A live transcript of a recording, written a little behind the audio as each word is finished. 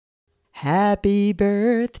Happy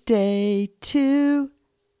birthday to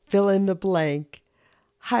fill in the blank.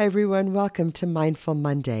 Hi everyone, welcome to Mindful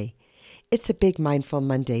Monday. It's a big Mindful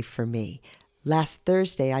Monday for me. Last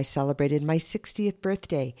Thursday I celebrated my 60th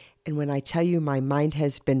birthday, and when I tell you my mind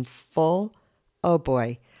has been full, oh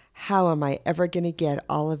boy, how am I ever going to get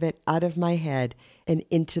all of it out of my head and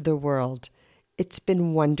into the world? It's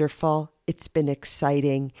been wonderful. It's been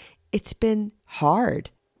exciting. It's been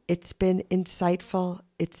hard. It's been insightful.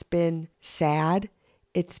 It's been sad.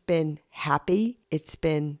 It's been happy. It's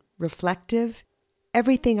been reflective.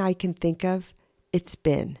 Everything I can think of, it's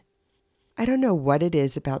been. I don't know what it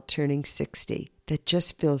is about turning 60 that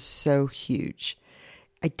just feels so huge.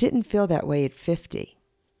 I didn't feel that way at 50.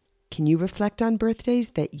 Can you reflect on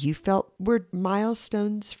birthdays that you felt were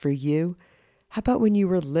milestones for you? How about when you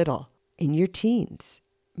were little, in your teens,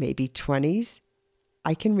 maybe 20s?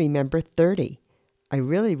 I can remember 30. I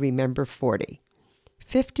really remember 40.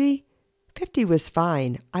 50 was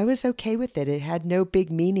fine. I was okay with it. It had no big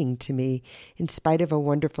meaning to me in spite of a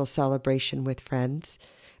wonderful celebration with friends.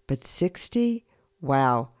 But 60,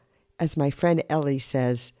 wow. As my friend Ellie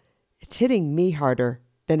says, it's hitting me harder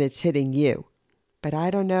than it's hitting you. But I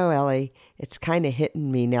don't know, Ellie. It's kind of hitting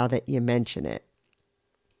me now that you mention it.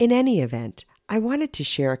 In any event, I wanted to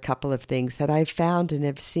share a couple of things that I've found and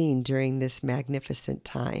have seen during this magnificent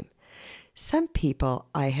time. Some people,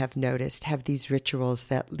 I have noticed, have these rituals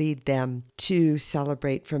that lead them to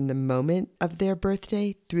celebrate from the moment of their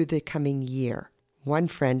birthday through the coming year. One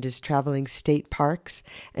friend is traveling state parks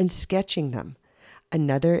and sketching them.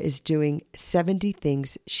 Another is doing 70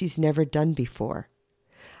 things she's never done before.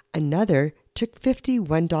 Another took 50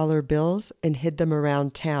 $1 bills and hid them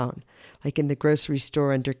around town, like in the grocery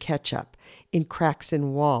store under ketchup, in cracks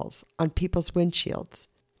in walls, on people's windshields.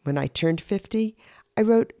 When I turned 50, I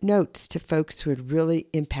wrote notes to folks who had really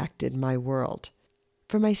impacted my world.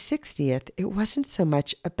 For my 60th, it wasn't so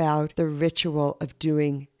much about the ritual of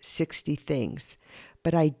doing 60 things,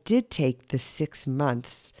 but I did take the 6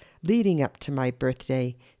 months leading up to my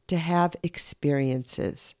birthday to have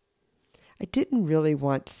experiences. I didn't really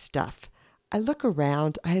want stuff. I look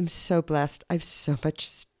around, I am so blessed, I have so much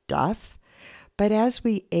stuff. But as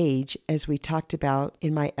we age, as we talked about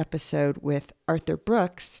in my episode with Arthur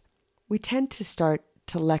Brooks, we tend to start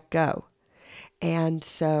to let go. And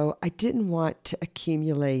so I didn't want to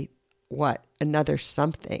accumulate, another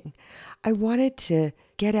something. I wanted to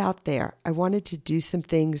get out there. I wanted to do some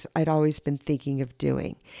things I'd always been thinking of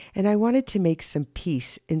doing. And I wanted to make some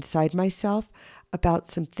peace inside myself about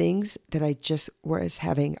some things that I just was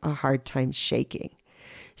having a hard time shaking.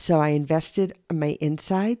 So I invested on my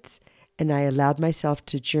insides and I allowed myself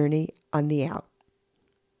to journey on the out.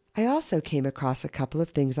 I also came across a couple of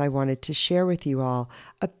things I wanted to share with you all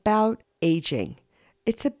about aging.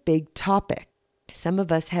 It's a big topic. Some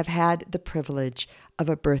of us have had the privilege of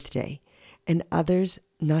a birthday, and others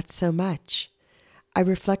not so much. I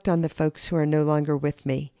reflect on the folks who are no longer with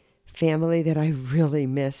me, family that I really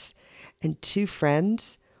miss, and 2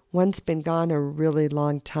 friends. One's been gone a really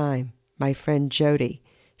long time, my friend Jody.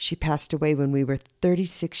 She passed away when we were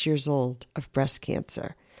 36 years old of breast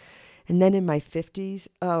cancer. And then in my 50s,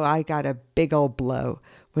 I got a big old blow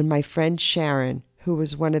when my friend Sharon, who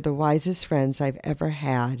was one of the wisest friends I've ever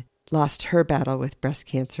had, lost her battle with breast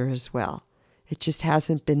cancer as well. It just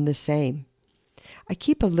hasn't been the same. I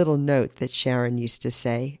keep a little note that Sharon used to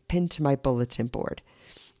say, pinned to my bulletin board.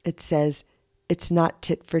 It says, it's not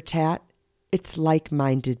tit for tat, it's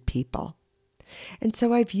like-minded people. And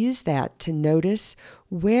so I've used that to notice,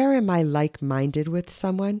 where am I like-minded with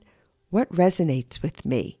someone? What resonates with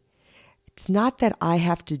me? It's not that I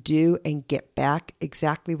have to do and get back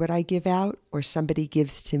exactly what I give out, or somebody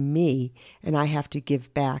gives to me and I have to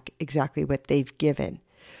give back exactly what they've given.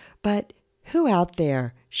 But who out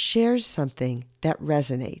there shares something that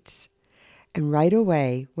resonates? And right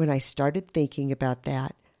away, when I started thinking about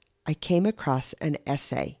that, I came across an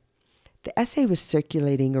essay. The essay was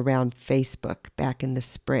circulating around Facebook back in the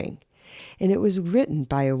spring, and it was written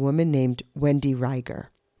by a woman named Wendy Riger.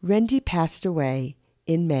 Wendy passed away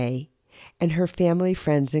in May, and her family,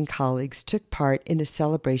 friends, and colleagues took part in a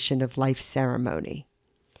celebration of life ceremony.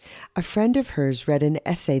 A friend of hers read an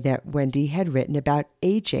essay that Wendy had written about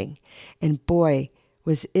aging, and boy,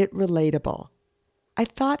 was it relatable. I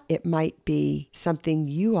thought it might be something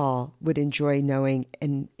you all would enjoy knowing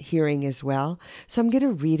and hearing as well. So I'm going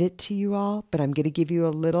to read it to you all, but I'm going to give you a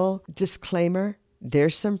little disclaimer.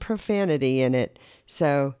 There's some profanity in it.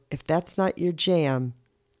 So if that's not your jam,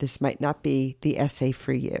 this might not be the essay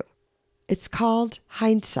for you. It's called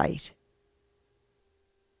Hindsight.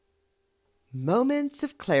 Moments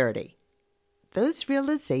of clarity. Those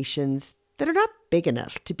realizations that are not big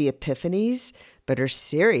enough to be epiphanies, but are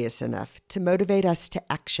serious enough to motivate us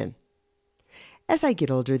to action. As I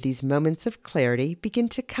get older, these moments of clarity begin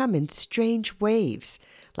to come in strange waves,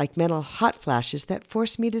 like mental hot flashes that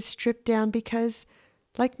force me to strip down because,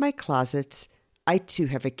 like my closets, I too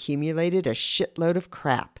have accumulated a shitload of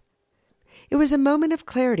crap. It was a moment of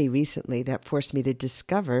clarity recently that forced me to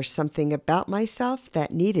discover something about myself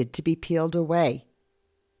that needed to be peeled away.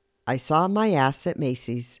 I saw my ass at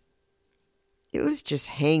Macy's. It was just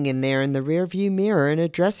hanging there in the rearview mirror in a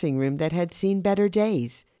dressing room that had seen better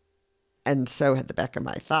days. And so had the back of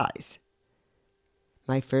my thighs.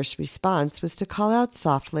 My first response was to call out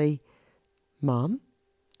softly, "Mom,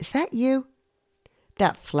 is that you?"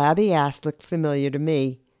 That flabby ass looked familiar to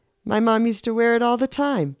me. My mom used to wear it all the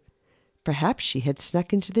time. Perhaps she had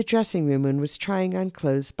snuck into the dressing room and was trying on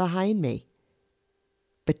clothes behind me.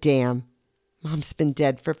 But damn, Mom's been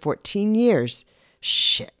dead for 14 years.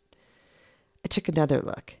 Shit. I took another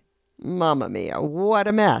look. Mamma mia, what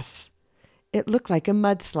a mess. It looked like a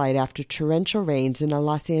mudslide after torrential rains in a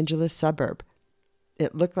Los Angeles suburb.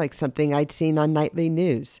 It looked like something I'd seen on nightly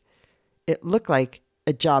news. It looked like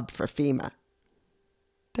a job for FEMA.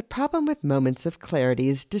 The problem with moments of clarity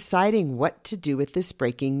is deciding what to do with this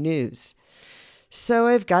breaking news. So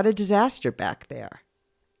I've got a disaster back there.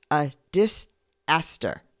 A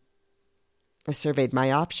disaster. I surveyed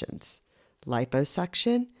my options.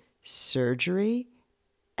 Liposuction, surgery,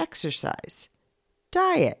 exercise,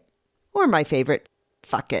 diet, or my favorite,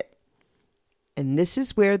 fuck it. And this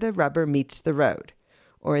is where the rubber meets the road.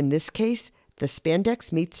 Or in this case, the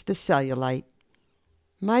spandex meets the cellulite.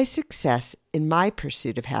 My success in my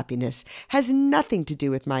pursuit of happiness has nothing to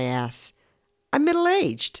do with my ass. I'm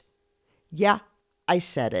middle-aged. Yeah, I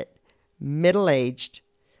said it. Middle-aged.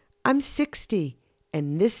 I'm 60,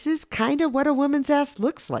 and this is kind of what a woman's ass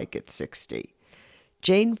looks like at 60.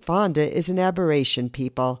 Jane Fonda is an aberration,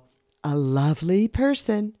 people. A lovely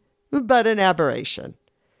person, but an aberration.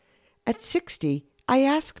 At 60, I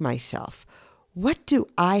ask myself, what do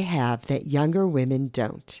I have that younger women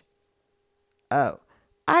don't? Oh,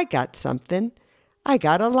 I got something. I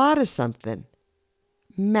got a lot of something.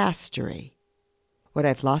 Mastery. What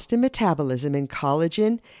I've lost in metabolism and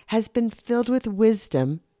collagen has been filled with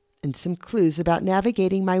wisdom and some clues about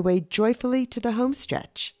navigating my way joyfully to the home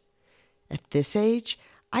stretch. At this age,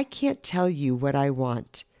 I can't tell you what I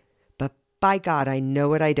want, but by God, I know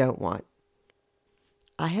what I don't want.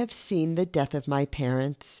 I have seen the death of my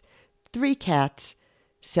parents, 3 cats,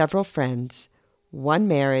 several friends, 1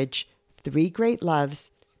 marriage, 3 great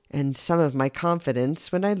loves, and some of my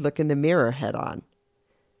confidence when I look in the mirror head on.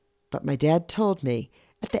 But my dad told me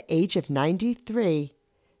at the age of 93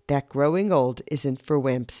 that growing old isn't for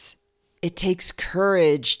wimps. It takes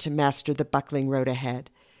courage to master the buckling road ahead,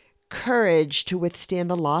 courage to withstand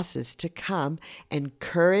the losses to come, and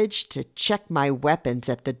courage to check my weapons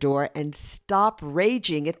at the door and stop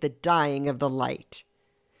raging at the dying of the light.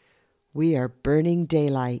 We are burning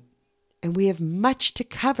daylight, and we have much to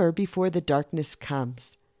cover before the darkness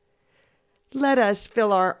comes. Let us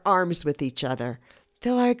fill our arms with each other,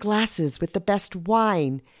 fill our glasses with the best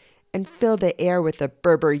wine, and fill the air with a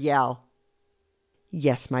Berber yell.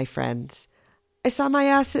 Yes, my friends, I saw my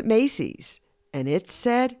ass at Macy's, and it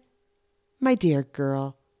said, "My dear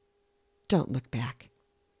girl, don't look back."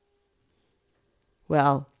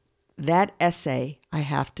 Well, that essay, I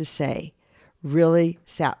have to say, really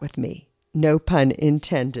sat with me. No pun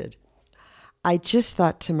intended. I just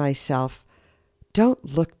thought to myself, don't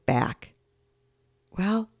look back.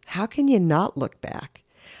 Well, how can you not look back?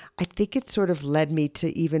 I think it sort of led me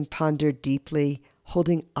to even ponder deeply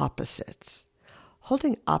holding opposites.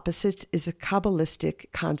 Holding opposites is a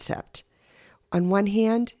Kabbalistic concept. On one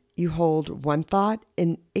hand, you hold one thought,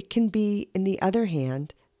 and it can be, in the other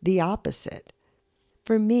hand, the opposite.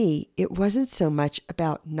 For me, it wasn't so much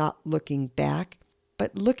about not looking back,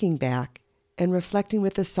 but looking back and reflecting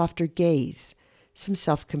with a softer gaze, some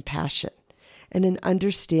self-compassion, and an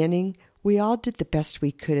understanding we all did the best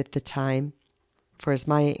we could at the time. For as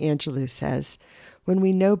Maya Angelou says, when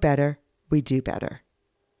we know better, we do better.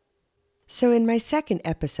 So in my second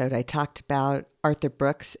episode, I talked about Arthur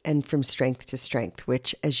Brooks and From Strength to Strength,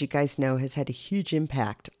 which, as you guys know, has had a huge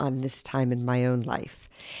impact on this time in my own life.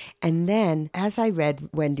 And then, as I read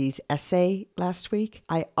Wendy's essay last week,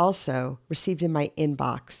 I also received in my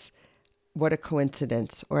inbox, what a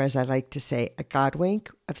coincidence, or as I like to say, a God wink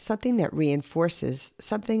of something that reinforces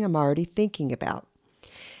something I'm already thinking about.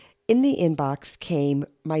 In the inbox came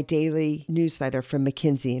my daily newsletter from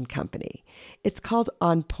McKinsey & Company. It's called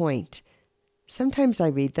On Point. Sometimes I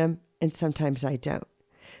read them and sometimes I don't.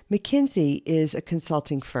 McKinsey is a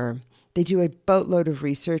consulting firm. They do a boatload of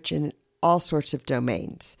research in all sorts of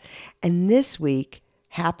domains. And this week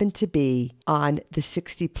happened to be on the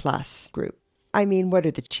 60 plus group. I mean, what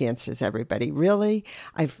are the chances, everybody? Really?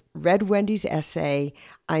 I've read Wendy's essay.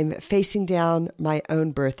 I'm facing down my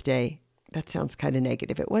own birthday. That sounds kind of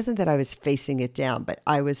negative. It wasn't that I was facing it down, but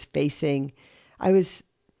I was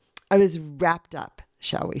wrapped up,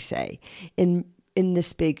 shall we say, in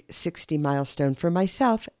this big 60 milestone for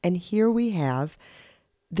myself. And here we have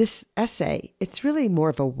this essay. It's really more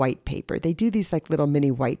of a white paper. They do these like little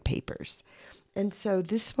mini white papers. And so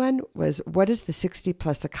this one was, what is the 60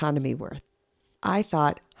 plus economy worth? I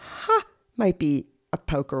thought, might be a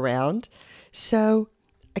poke around. So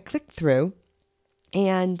I clicked through,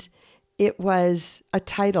 and it was a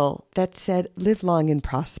title that said, Live Long and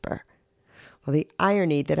Prosper. Well, the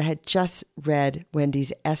irony that I had just read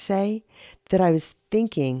Wendy's essay, that I was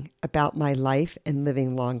thinking about my life and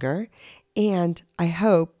living longer, and I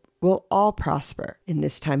hope we'll all prosper in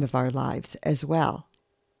this time of our lives as well.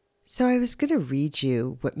 So I was going to read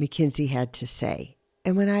you what McKinsey had to say.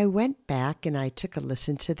 And when I went back and I took a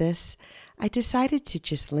listen to this, I decided to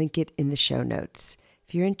just link it in the show notes.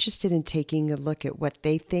 If you're interested in taking a look at what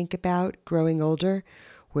they think about growing older,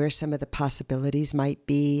 where some of the possibilities might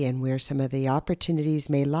be and where some of the opportunities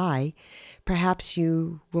may lie, perhaps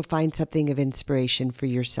you will find something of inspiration for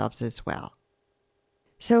yourselves as well.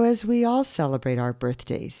 So as we all celebrate our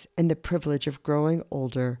birthdays and the privilege of growing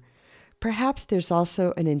older, perhaps there's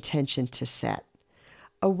also an intention to set,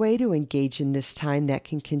 a way to engage in this time that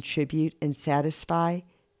can contribute and satisfy,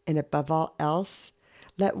 and above all else,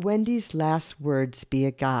 let Wendy's last words be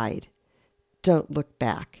a guide. Don't look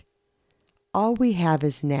back. All we have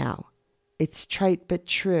is now. It's trite but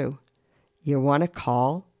true. You want to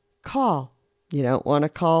call? Call. You don't want to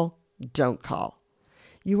call? Don't call.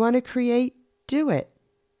 You want to create? Do it.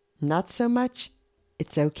 Not so much?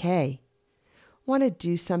 It's okay. Want to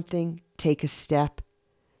do something? Take a step.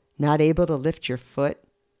 Not able to lift your foot?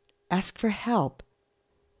 Ask for help.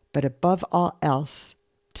 But above all else,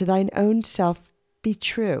 to thine own self be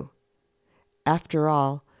true. After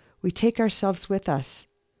all, we take ourselves with us.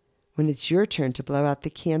 When it's your turn to blow out the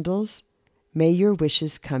candles, may your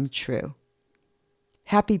wishes come true.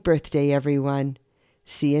 Happy birthday, everyone.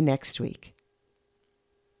 See you next week.